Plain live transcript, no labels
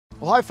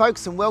Well, hi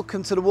folks, and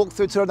welcome to the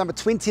walkthrough tour of number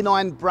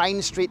 29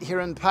 Braine Street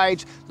here in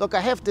Page. Look, I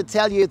have to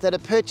tell you that a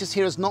purchase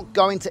here is not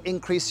going to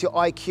increase your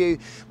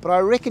IQ, but I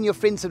reckon your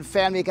friends and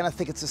family are going to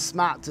think it's a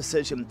smart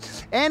decision.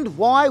 And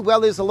why? Well,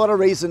 there's a lot of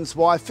reasons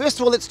why. First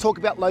of all, let's talk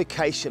about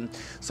location.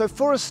 So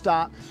for a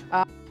start,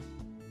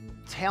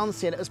 town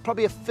centre is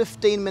probably a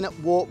 15-minute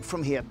walk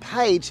from here.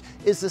 Page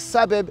is the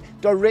suburb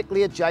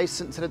directly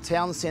adjacent to the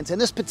town centre,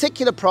 and this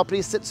particular property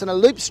sits in a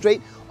loop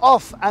street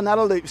off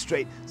another loop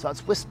street, so it's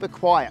whisper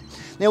quiet.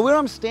 Now where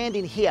I'm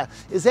standing here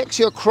is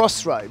actually a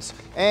crossroads,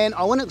 and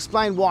I want to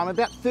explain why. I'm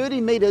about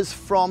 30 metres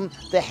from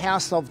the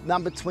house of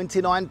number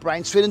 29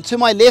 Braine Street, and to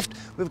my left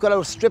we've got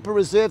a stripper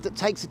reserve that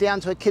takes it down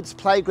to a kid's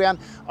playground.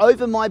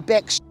 Over my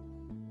back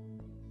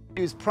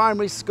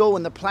primary school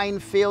in the plain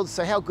fields,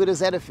 so how good is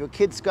that if your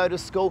kids go to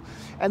school?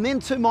 And then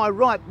to my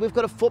right we've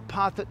got a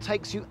footpath that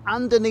takes you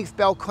underneath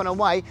Balcona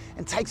Way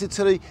and takes you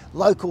to the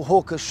local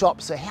hawker shop,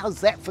 so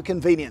how's that for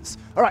convenience?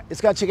 Alright,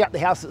 let's go check out the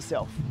house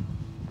itself.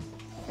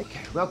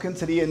 Okay, welcome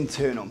to the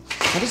internal.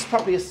 Now this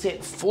property is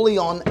set fully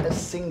on a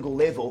single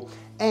level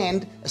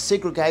and a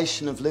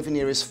segregation of living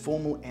areas,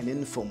 formal and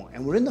informal,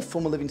 and we're in the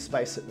formal living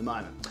space at the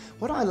moment.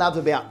 What I love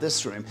about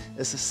this room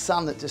is the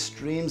sun that just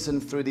streams in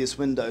through these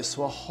windows,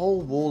 so a whole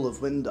wall of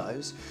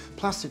windows.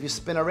 Plus, if you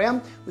spin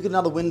around, we've got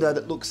another window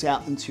that looks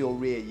out into your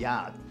rear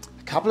yard.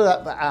 A couple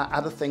of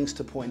other things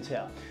to point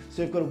out.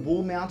 So you've got a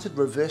wall-mounted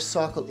reverse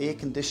cycle air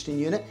conditioning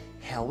unit.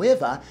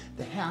 However,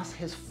 the house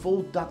has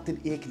full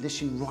ducted air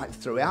conditioning right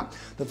throughout.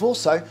 They've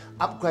also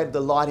upgraded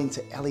the lighting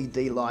to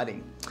LED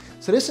lighting.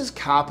 So this is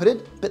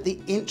carpeted, but the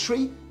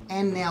entry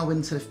and now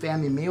into the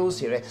family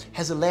meals area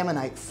has a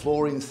laminate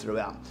flooring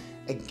throughout.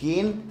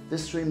 Again,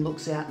 this room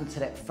looks out into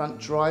that front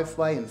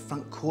driveway and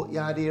front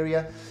courtyard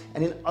area.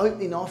 And then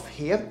opening off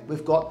here,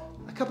 we've got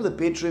a couple of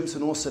bedrooms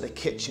and also the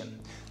kitchen.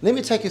 Let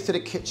me take you through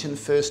the kitchen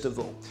first of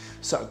all.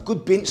 So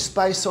good bench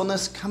space on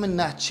this. Come and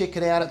check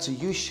it out. It's a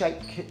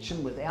U-shaped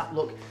kitchen with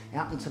outlook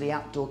out into the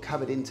outdoor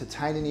covered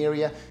entertaining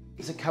area.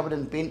 It's a covered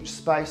in bench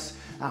space.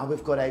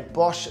 We've got a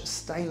Bosch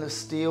stainless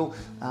steel,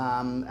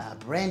 a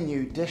brand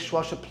new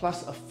dishwasher,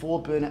 plus a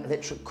 4-burner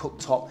electric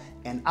cooktop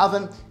and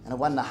oven, and a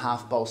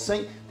 1.5 bowl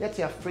sink. That's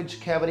our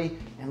fridge cavity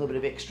and a little bit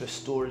of extra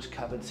storage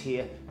cupboards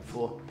here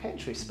for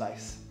pantry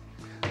space.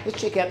 Let's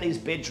check out these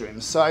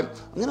bedrooms. So I'm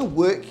going to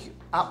work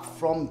up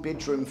from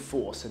bedroom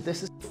 4. So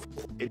this is the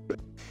 4th bedroom.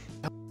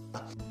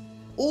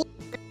 All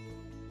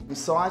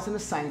size and the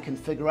same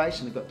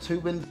configuration. They've got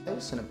 2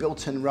 windows and a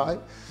built-in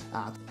robe.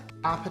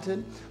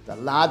 Carpeted, they're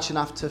large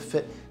enough to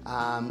fit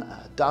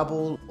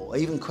double or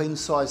even queen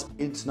size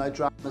beds, no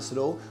dramas at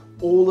all.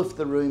 All of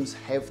the rooms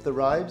have the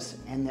robes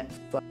and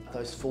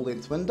those full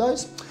length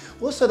windows.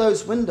 Also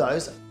those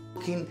windows are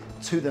looking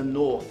to the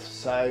north,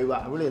 so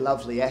a really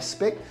lovely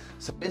aspect.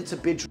 So into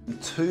bedroom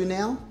 2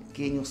 now.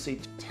 Again, you'll see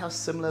just how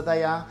similar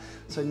they are.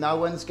 So no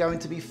one's going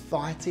to be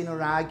fighting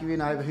or arguing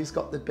over who's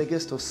got the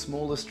biggest or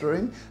smallest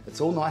room.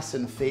 It's all nice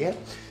and fair.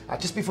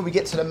 Just before we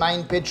get to the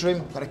main bedroom,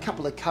 I've got a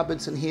couple of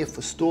cupboards in here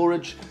for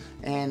storage.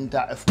 And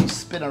if we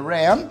spin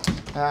around,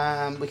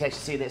 we can actually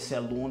see that's our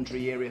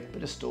laundry area,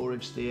 bit of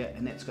storage there,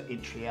 and that's got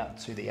entry out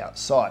to the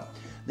outside.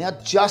 Now,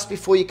 just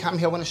before you come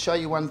here, I want to show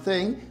you one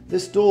thing.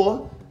 This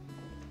door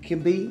can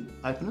be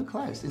open and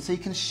closed, and so you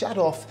can shut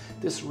off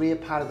this rear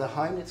part of the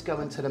home. Let's go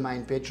into the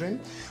main bedroom.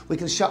 We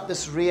can shut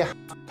this rear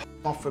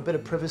off for a bit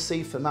of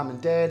privacy for mum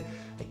and dad.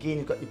 Again,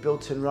 you've got your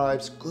built-in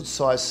robes, good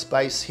size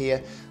space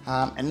here,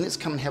 and let's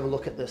come and have a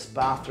look at this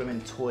bathroom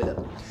and toilet.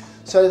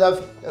 So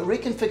they've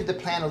reconfigured the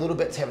plan a little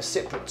bit to have a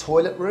separate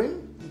toilet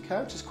room,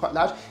 okay, which is quite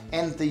large,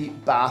 and the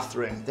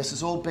bathroom. This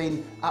has all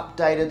been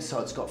updated, so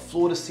it's got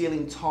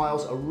floor-to-ceiling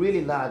tiles, a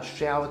really large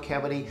shower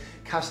cavity,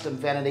 custom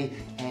vanity,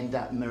 and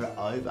mirror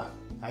over.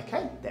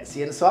 Okay, that's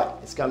the inside.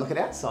 Let's go look at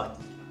outside.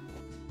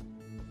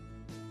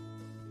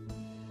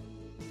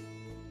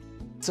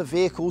 To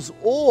vehicles,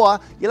 or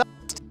you love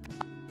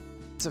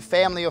to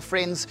family or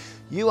friends,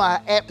 you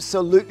are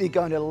absolutely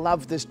going to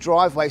love this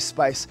driveway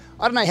space.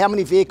 I don't know how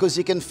many vehicles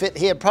you can fit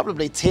here,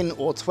 probably 10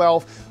 or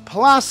 12.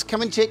 Plus,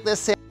 come and check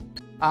this out.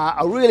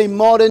 A really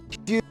modern,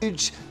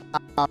 huge,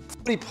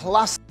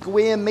 40+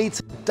 square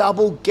metre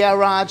double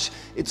garage.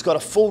 It's got a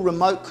full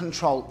remote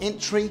control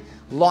entry,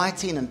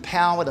 lighting and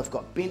power. They've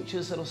got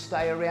benches that'll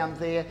stay around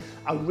there,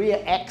 a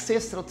rear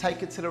access that'll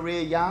take it to the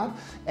rear yard,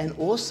 and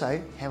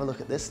also have a look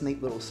at this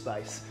neat little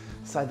space.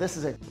 So this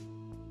is a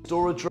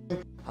storage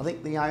room. I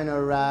think the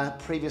owner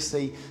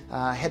previously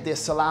had their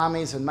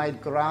salamis and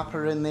made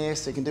grappa in there,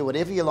 so you can do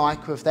whatever you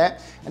like with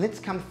that. And let's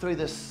come through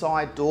this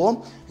side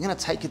door. I'm going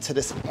to take you to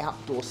this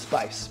outdoor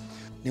space.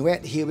 Now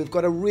out here we've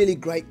got a really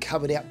great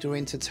covered outdoor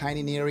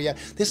entertaining area.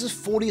 This is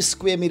 40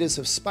 square metres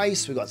of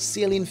space. We've got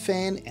ceiling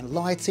fan and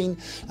lighting.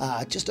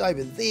 Just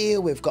over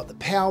there we've got the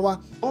power.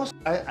 Also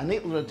a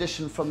neat little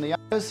addition from the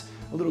owners,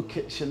 a little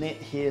kitchenette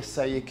here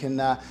so you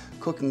can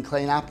cook and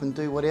clean up and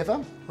do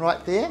whatever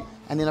right there.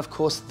 And then of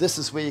course this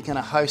is where you're going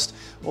to host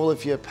all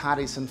of your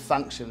parties and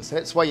functions. So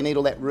that's why you need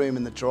all that room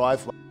in the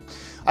driveway.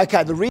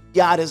 Okay, the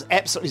Yard is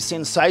absolutely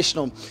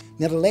sensational.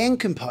 Now the land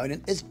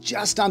component is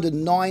just under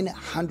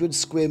 900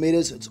 square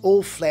metres. It's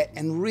all flat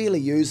and really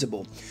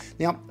usable.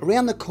 Now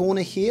around the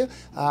corner here,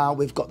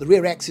 we've got the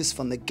rear access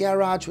from the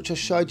garage, which I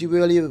showed you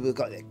earlier. We've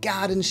got a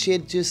garden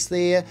shed just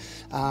there.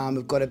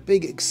 We've got a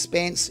big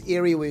expanse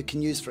area where you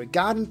can use for a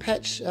garden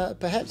patch,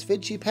 perhaps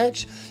veggie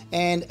patch,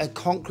 and a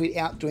concrete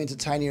outdoor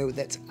entertaining area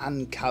that's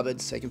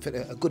uncovered, so you can fit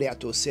a good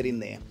outdoor setting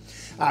there.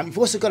 You've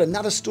also got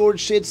another storage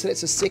shed, so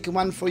that's a second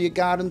one for your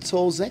garden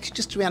tools. And actually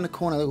just around the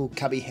corner, a little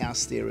cubby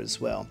house there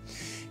as well.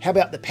 How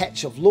about the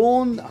patch of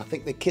lawn? I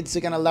think the kids are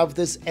going to love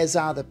this, as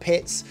are the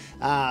pets.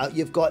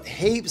 You've got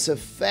heaps of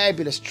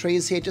fabulous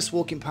trees here, just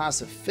walking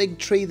past a fig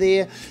tree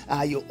there.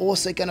 You're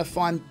also going to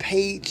find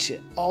peach,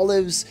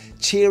 olives,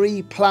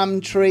 cherry,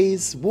 plum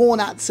trees,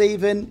 walnuts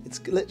even.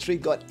 It's literally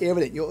got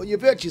everything. You're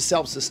virtually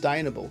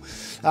self-sustainable.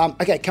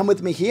 Okay, come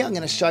with me here. I'm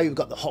going to show you, we've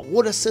got the hot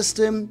water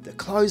system, the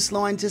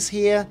clothesline just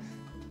here.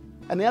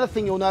 And the other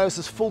thing you'll notice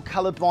is full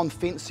colour bond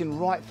fencing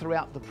right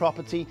throughout the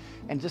property,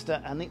 and just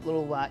a neat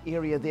little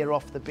area there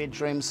off the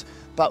bedrooms.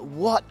 But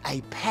what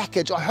a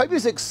package. I hope you're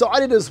as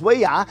excited as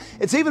we are.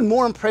 It's even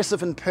more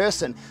impressive in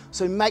person.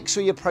 So make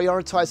sure you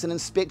prioritise an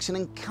inspection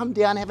and come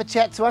down, have a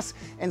chat to us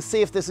and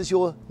see if this is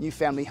your new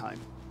family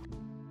home.